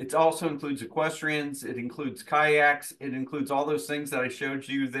 It also includes equestrians. It includes kayaks. It includes all those things that I showed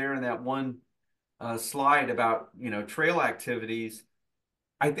you there in that one slide about, you know, trail activities.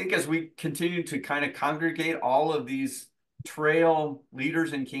 I think as we continue to kind of congregate all of these trail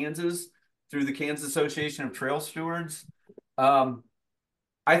leaders in Kansas through the Kansas Association of Trail Stewards,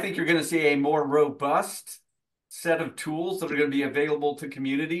 I think you're going to see a more robust set of tools that are going to be available to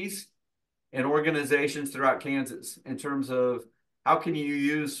communities and organizations throughout Kansas in terms of how can you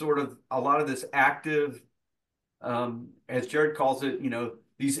use sort of a lot of this active, as Jared calls it,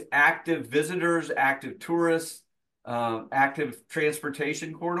 these active visitors, active tourists, active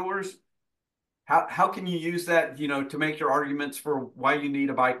transportation corridors. How can you use that, to make your arguments for why you need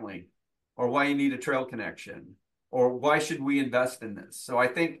a bike lane or why you need a trail connection or why should we invest in this? So I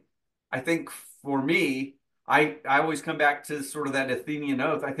think for me, I always come back to sort of that Athenian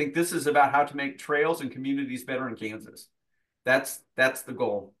oath. I think this is about how to make trails and communities better in Kansas. That's the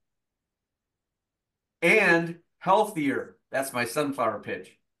goal. And healthier. That's my sunflower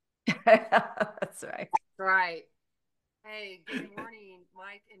pitch. That's right. Right. Hey, good morning,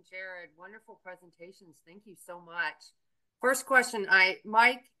 Mike and Jared. Wonderful presentations. Thank you so much. First question,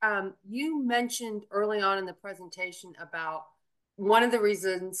 Mike, you mentioned early on in the presentation about one of the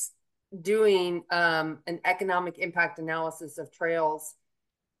reasons doing an economic impact analysis of trails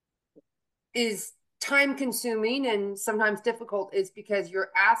is time consuming and sometimes difficult is because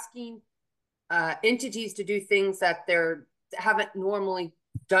you're asking entities to do things that they haven't normally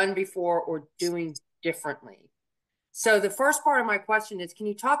done before or doing differently. So the first part of my question is, can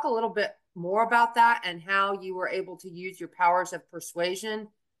you talk a little bit more about that and how you were able to use your powers of persuasion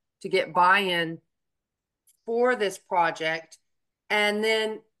to get buy-in for this project? And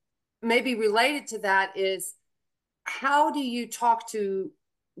then maybe related to that is, how do you talk to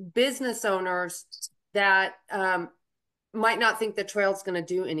business owners that might not think the trail's going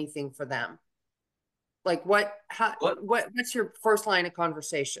to do anything for them? Like what's your first line of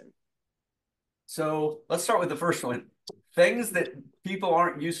conversation? So let's start with the first one. Things that people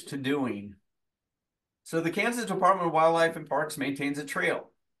aren't used to doing. So the Kansas Department of Wildlife and Parks maintains a trail.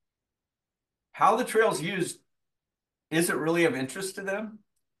 How the trail's used isn't really of interest to them.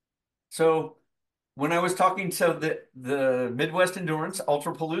 So when I was talking to the Midwest Endurance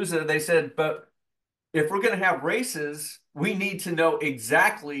Ultrapalooza, they said, but if we're going to have races, we need to know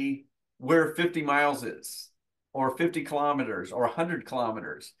exactly where 50 miles is, or 50 kilometers, or 100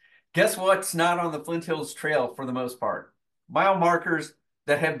 kilometers. Guess what's not on the Flint Hills Trail for the most part? Mile markers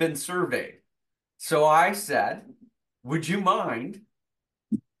that have been surveyed. So I said, would you mind?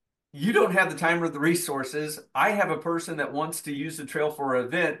 You don't have the time or the resources. I have a person that wants to use the trail for an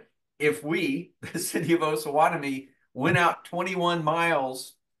event. If we, the city of Osawatomie, went out 21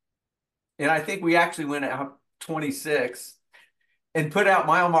 miles, and I think we actually went out 26, and put out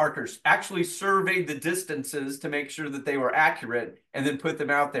mile markers, actually surveyed the distances to make sure that they were accurate, and then put them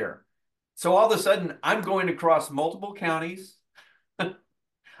out there. So all of a sudden, I'm going across multiple counties.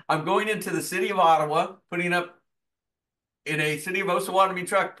 I'm going into the city of Ottawa, putting up in a city of Osawatomie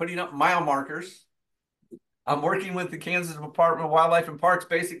truck, putting up mile markers. I'm working with the Kansas Department of Wildlife and Parks.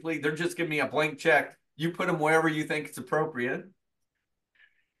 Basically, they're just giving me a blank check. You put them wherever you think it's appropriate.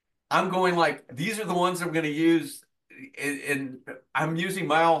 I'm going like, these are the ones I'm going to use. And I'm using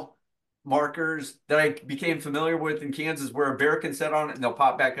mile markers that I became familiar with in Kansas where a bear can sit on it and they'll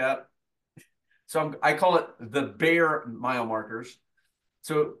pop back up. So I call it the bear mile markers.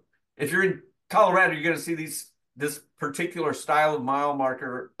 So if you're in Colorado, you're going to see this particular style of mile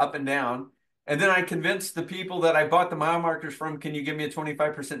marker up and down. And then I convinced the people that I bought the mile markers from, can you give me a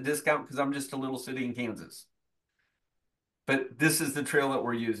 25% discount? Because I'm just a little city in Kansas. But this is the trail that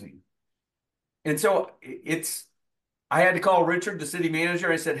we're using. And so I had to call Richard, the city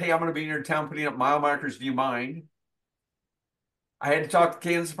manager. I said, hey, I'm going to be in your town putting up mile markers. Do you mind? I had to talk to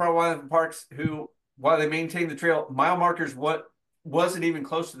Kansas Department of Wildlife and Parks, who, while they maintain the trail, mile markers wasn't even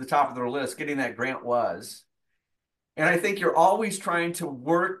close to the top of their list. Getting that grant was. And I think you're always trying to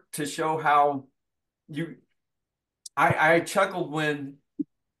work to show how I chuckled when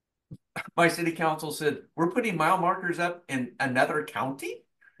my city council said, we're putting mile markers up in another county?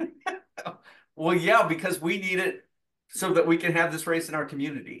 Well, yeah, because we need it so that we can have this race in our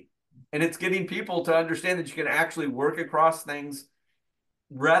community. And it's getting people to understand that you can actually work across things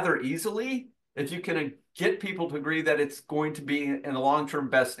rather easily if you can get people to agree that it's going to be in the long-term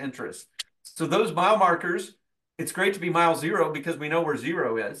best interest. So those mile markers, it's great to be mile zero because we know where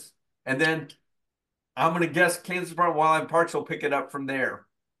zero is. And then I'm going to guess Kansas Department of Wildlife and Parks will pick it up from there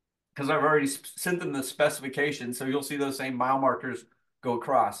because I've already sent them the specifications. So you'll see those same mile markers go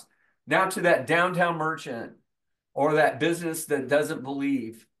across. Now to that downtown merchant or that business that doesn't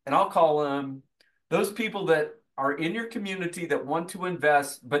believe, and I'll call them those people that are in your community that want to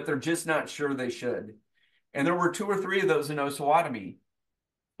invest, but they're just not sure they should. And there were 2 or 3 of those in Osawatomie.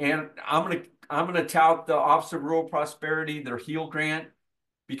 And I'm gonna tout the Office of Rural Prosperity, their HEAL grant,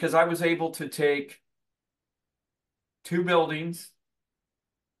 because I was able to take 2 buildings.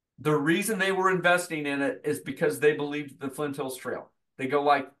 The reason they were investing in it is because they believed the Flint Hills Trail. They go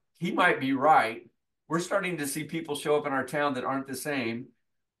like, he might be right. we're starting to see people show up in our town that aren't the same.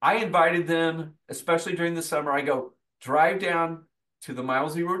 I invited them, especially during the summer. I go, drive down to the Mile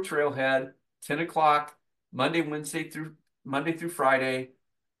Zero Trailhead, 10 o'clock, Monday through Friday.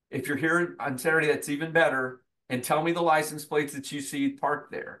 If you're here on Saturday, that's even better. And tell me the license plates that you see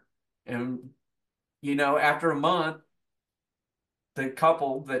parked there. And, you know, after a month, the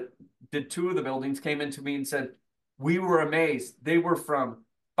couple that did 2 of the buildings came into me and said, we were amazed. They were from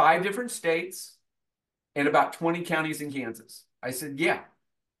 5 different states and about 20 counties in Kansas. I said, yeah,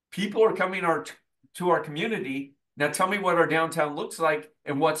 people are coming to our community. Now tell me what our downtown looks like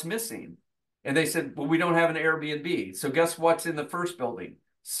and what's missing. And they said, well, we don't have an Airbnb. So guess what's in the first building?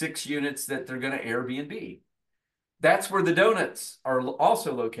 6 units that they're going to Airbnb. That's where the donuts are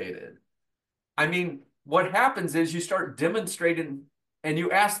also located. I mean, what happens is you start demonstrating and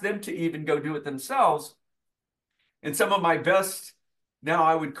you ask them to even go do it themselves. And some of my best, now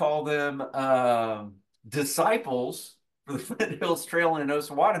I would call them disciples for the Flint Hills Trail in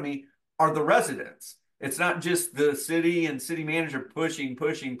Osawatomie, are the residents. It's not just the city and city manager pushing.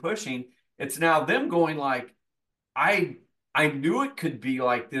 It's now them going like, I knew it could be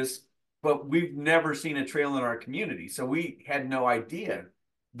like this, but we've never seen a trail in our community. So we had no idea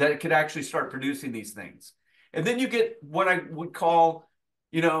that it could actually start producing these things. And then you get what I would call,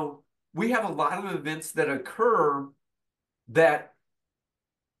 you know, we have a lot of events that occur that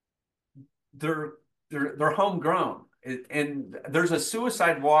they're homegrown. And there's a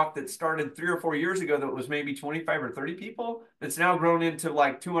suicide walk that started 3 or 4 years ago that was maybe 25 or 30 people. That's now grown into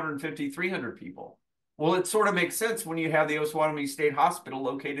like 250, 300 people. Well, it sort of makes sense when you have the Osawatomie State Hospital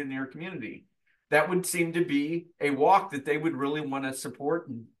located in your community. That would seem to be a walk that they would really want to support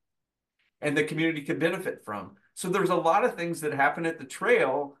and the community could benefit from. So there's a lot of things that happen at the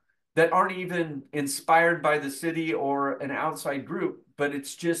trail that aren't even inspired by the city or an outside group, but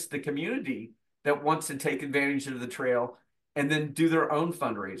it's just the community that wants to take advantage of the trail and then do their own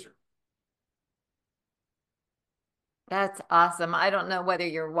fundraiser. That's awesome. I don't know whether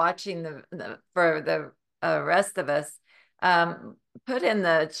you're watching for the rest of us. Put in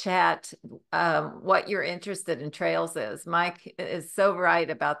the chat what you're interested in trails is. Mike is so right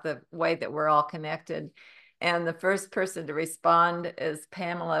about the way that we're all connected. And the first person to respond is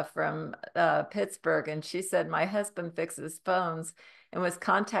Pamela from Pittsburgh. And she said, my husband fixes phones and was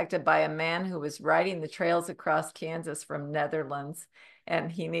contacted by a man who was riding the trails across Kansas from Netherlands, and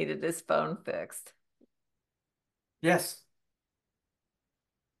he needed his phone fixed. Yes.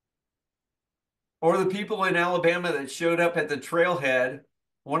 Or the people in Alabama that showed up at the trailhead,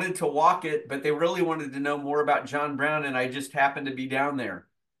 wanted to walk it, but they really wanted to know more about John Brown, and I just happened to be down there.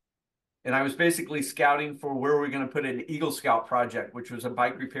 And I was basically scouting for where we're going to put an Eagle Scout project, which was a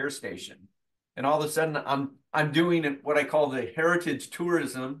bike repair station. And all of a sudden, I'm doing what I call the heritage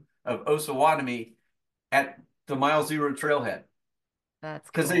tourism of Osawatomie at the Mile Zero Trailhead. That's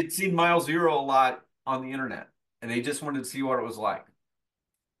cool. Because they'd seen Mile Zero a lot on the internet, and they just wanted to see what it was like.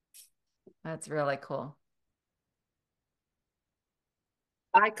 That's really cool.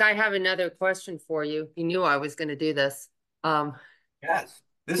 Mike, I have another question for you. You knew I was going to do this. Yes.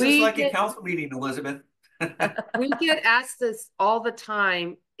 This is like a council meeting, Elizabeth. We get asked this all the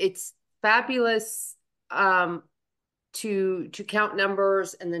time. It's fabulous to count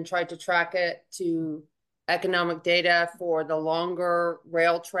numbers and then try to track it to economic data for the longer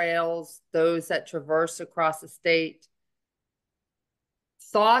rail trails, those that traverse across the state.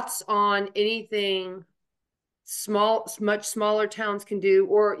 Thoughts on anything much smaller towns can do,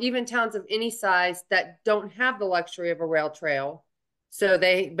 or even towns of any size that don't have the luxury of a rail trail. But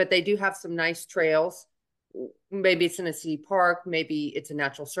they do have some nice trails. Maybe it's in a city park, maybe it's a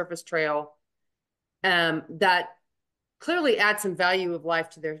natural surface trail, that clearly add some value of life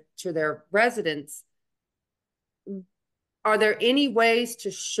to their residents. Are there any ways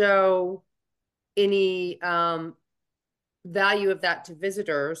to show any value of that to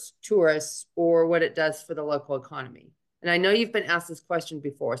visitors, tourists, or what it does for the local economy? And I know you've been asked this question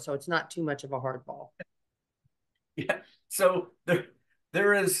before, so it's not too much of a hardball. Yeah. So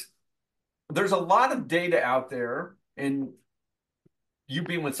there's a lot of data out there, and you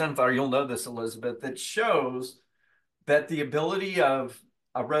being with Sunflower, you'll know this, Elizabeth, that shows that the ability of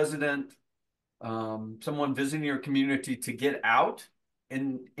a resident, someone visiting your community to get out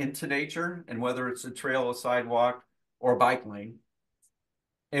into nature, and whether it's a trail, a sidewalk, or a bike lane,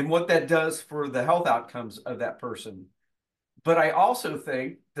 and what that does for the health outcomes of that person. But I also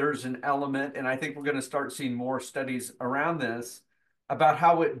think there's an element, and I think we're going to start seeing more studies around this, about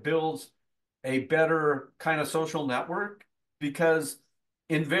how it builds a better kind of social network. Because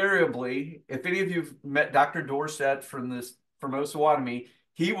invariably, if any of you've met Dr. Dorsett from Osawatomie,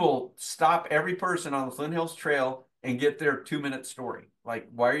 he will stop every person on the Flint Hills Trail and get their 2-minute story. Like,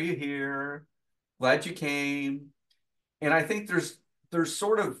 why are you here? Glad you came. And I think there's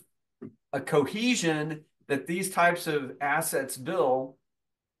sort of a cohesion that these types of assets build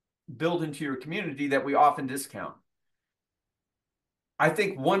into your community that we often discount. I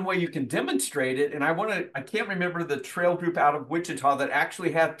think one way you can demonstrate it, and I can't remember the trail group out of Wichita that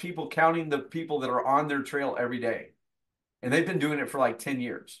actually have people counting the people that are on their trail every day. And they've been doing it for like 10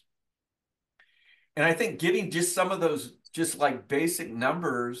 years. And I think getting just some of those just like basic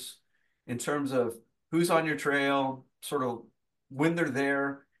numbers in terms of who's on your trail, sort of when they're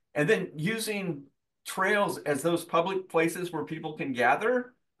there, and then using trails as those public places where people can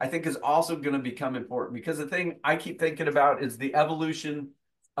gather, I think is also going to become important, because the thing I keep thinking about is the evolution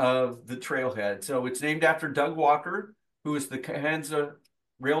of the trailhead. So it's named after Doug Walker, who is the Kahansa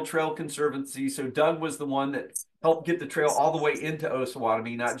Rail Trail Conservancy. So Doug was the one that helped get the trail all the way into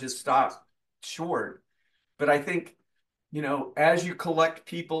Osawatomie, not just stop short. But I think, as you collect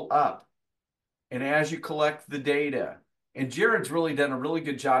people up and as you collect the data, and Jared's really done a really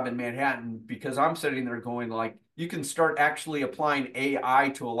good job in Manhattan, because I'm sitting there going like, you can start actually applying AI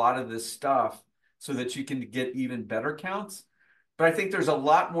to a lot of this stuff so that you can get even better counts. But I think there's a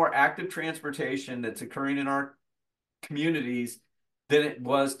lot more active transportation that's occurring in our communities than it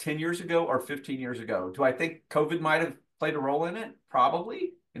was 10 years ago or 15 years ago. Do I think COVID might have played a role in it?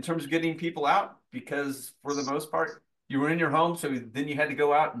 Probably, in terms of getting people out, because for the most part, you were in your home, so then you had to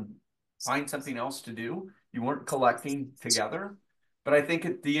go out and find something else to do. You weren't collecting together. But I think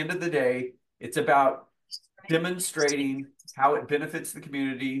at the end of the day, it's about demonstrating how it benefits the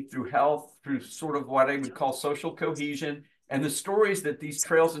community through health, through sort of what I would call social cohesion, and the stories that these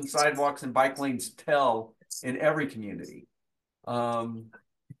trails and sidewalks and bike lanes tell in every community. And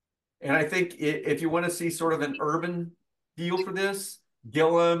I think if you want to see sort of an urban deal for this,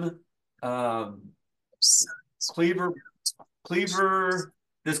 Gillum, Cleaver,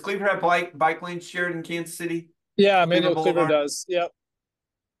 does Cleaver have bike lanes shared in Kansas City? Yeah, Cleaver Manuel Cleaver Boulevard? does. Yep.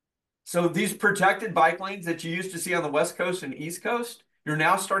 So these protected bike lanes that you used to see on the West Coast and East Coast, you're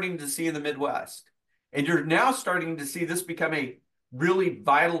now starting to see in the Midwest. And you're now starting to see this become a really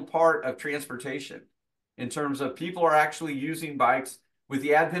vital part of transportation, in terms of people are actually using bikes. With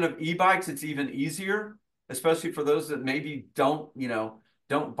the advent of e-bikes, it's even easier, especially for those that maybe don't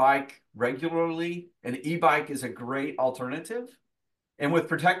bike regularly. An e-bike is a great alternative. And with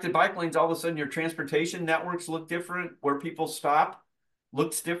protected bike lanes, all of a sudden your transportation networks look different. Where people stop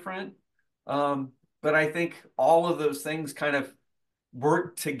looks different. But I think all of those things kind of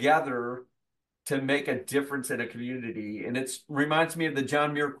work together to make a difference in a community. And it reminds me of the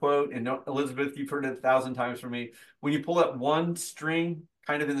John Muir quote, and Elizabeth, you've heard it 1,000 times from me. When you pull up one string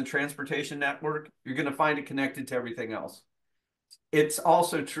kind of in the transportation network, you're going to find it connected to everything else. It's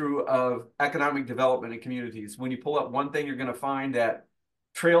also true of economic development in communities. When you pull up one thing, you're going to find that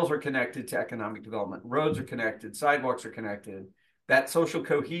trails are connected to economic development. Roads are connected. Sidewalks are connected. That social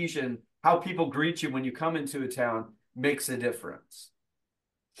cohesion, how people greet you when you come into a town, makes a difference.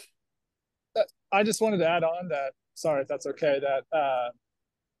 I just wanted to add on that, sorry if that's okay, that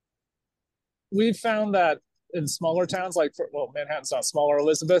we've found that in smaller towns, like, Manhattan's not smaller,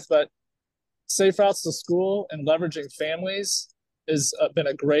 Elizabeth, but safe routes to school and leveraging families has been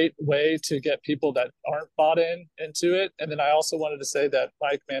a great way to get people that aren't bought into it. And then I also wanted to say that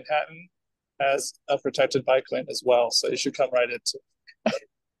Mike, Manhattan has a protected bike lane as well, so you should come right into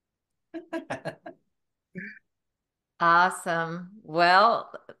it. Awesome.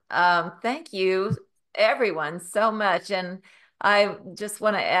 Well, thank you, everyone, so much. And I just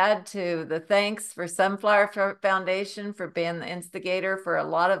want to add to the thanks for Sunflower Foundation for being the instigator for a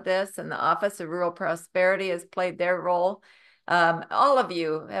lot of this, and the Office of Rural Prosperity has played their role. All of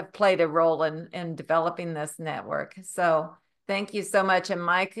you have played a role in developing this network. So thank you so much. And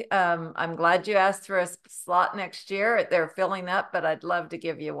Mike, I'm glad you asked for a slot next year. They're filling up, but I'd love to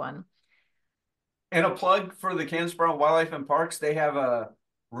give you one. And a plug for the Kansas Department of Wildlife and Parks. They have a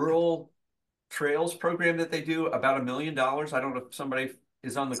rural trails program that they do, about $1 million. I don't know if somebody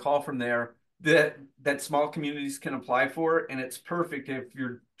is on the call from there, that small communities can apply for. And it's perfect if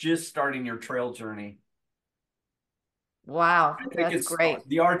you're just starting your trail journey. Wow, I think that's it's great.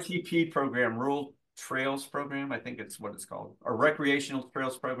 the RTP program, Rural Trails Program. I think it's what it's called, or Recreational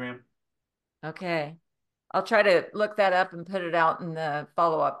Trails Program. Okay. I'll try to look that up and put it out in the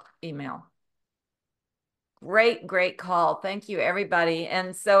follow-up email. Great, great call. Thank you, everybody.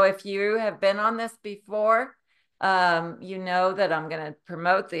 And so if you have been on this before, you know that I'm going to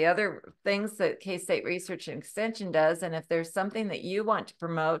promote the other things that K-State Research and Extension does. And if there's something that you want to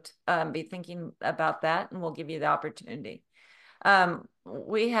promote, be thinking about that, and we'll give you the opportunity.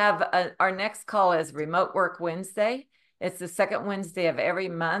 We have our next call is Remote Work Wednesday. It's the second Wednesday of every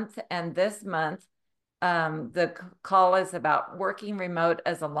month. And this month, the call is about working remote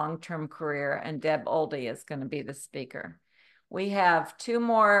as a long-term career, and Deb Oldie is going to be the speaker. We have 2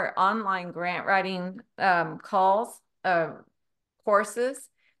 more online grant writing courses.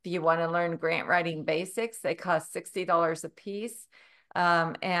 If you want to learn grant writing basics, they cost $60 a piece.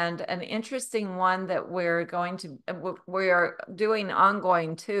 And an interesting one that we are doing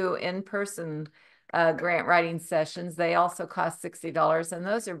ongoing 2 in-person grant writing sessions. They also cost $60, and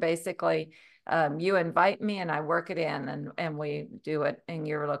those are basically you invite me and I work it in, and we do it in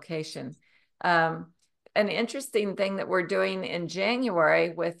your location. An interesting thing that we're doing in January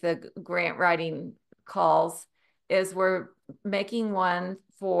with the grant writing calls is we're making one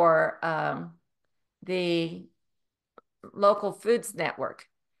for the local foods network.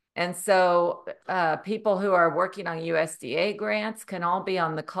 And so people who are working on USDA grants can all be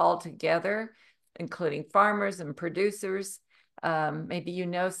on the call together, including farmers and producers. Maybe you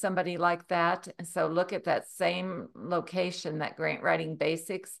know somebody like that. And so look at that same location, that grant writing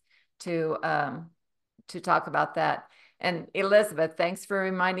basics, to talk about that. And Elizabeth, thanks for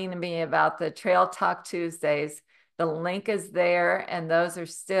reminding me about the Trail Talk Tuesdays. The link is there, and those are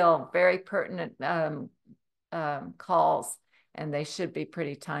still very pertinent calls, and they should be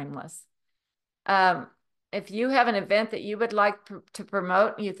pretty timeless. If you have an event that you would like to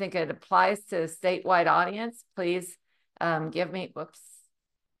promote and you think it applies to a statewide audience, please give me, whoops,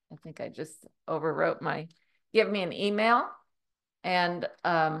 I think I just give me an email, and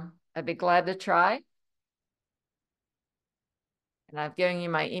I'd be glad to try. And I've given you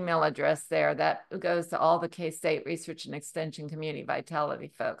my email address there. That goes to all the K-State Research and Extension Community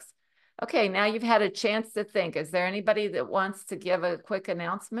Vitality folks. Okay, now you've had a chance to think. Is there anybody that wants to give a quick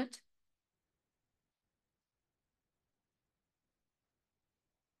announcement?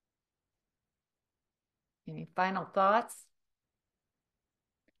 Any final thoughts?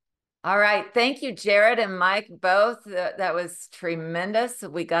 All right. Thank you, Jared and Mike, both. That was tremendous.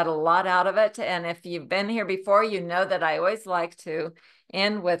 We got a lot out of it. And if you've been here before, you know that I always like to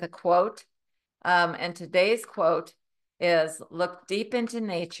end with a quote. And today's quote is, "Look deep into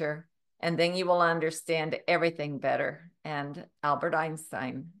nature, and then you will understand everything better." And Albert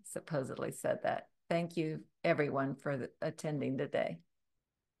Einstein supposedly said that. Thank you, everyone, for attending today.